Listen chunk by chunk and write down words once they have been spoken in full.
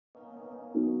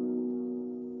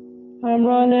I'm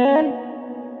running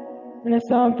into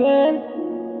something.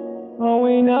 All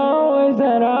we know is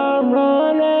that I'm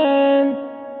running.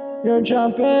 You're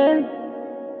jumping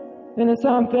into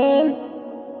something.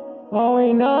 All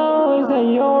we know is that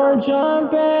you're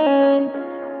jumping.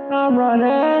 I'm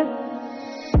running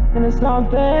into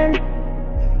something.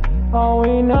 All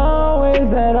we know is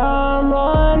that I'm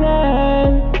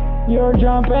running. You're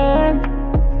jumping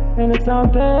into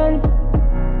something.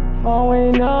 All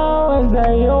we know is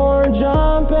that you're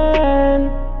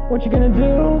jumping. What you gonna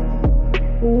do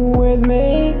with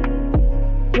me?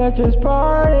 Let's just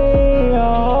party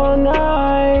all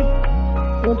night.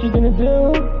 What you gonna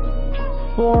do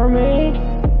for me?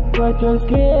 Let's just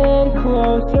get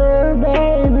closer,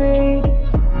 baby.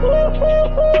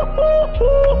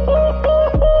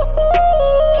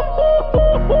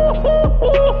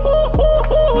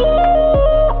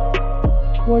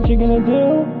 What you gonna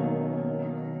do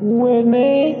with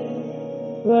me?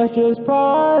 Let's just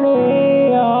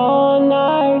party all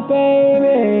night,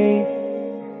 baby.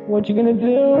 What you gonna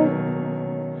do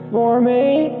for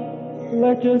me?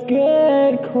 Let's just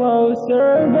get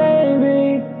closer,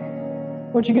 baby.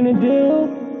 What you gonna do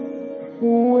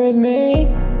with me?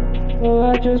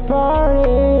 Let's just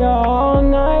party all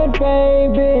night,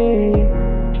 baby.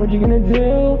 What you gonna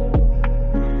do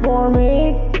for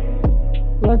me?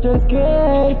 Let's just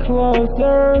get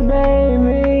closer,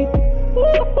 baby.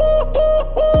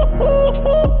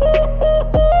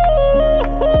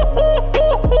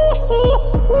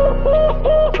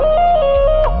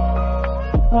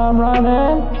 I'm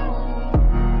running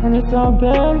into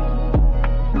something,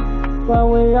 but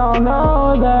we all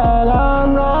know that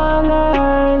I'm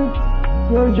running.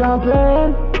 You're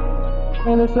jumping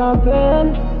into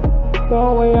something,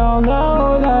 but we all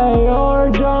know that you're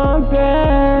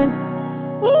jumping.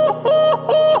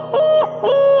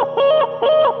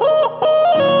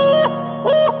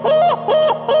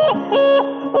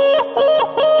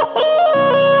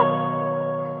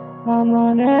 I'm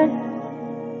running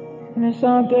into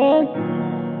something.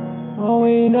 All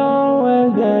we know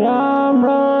is that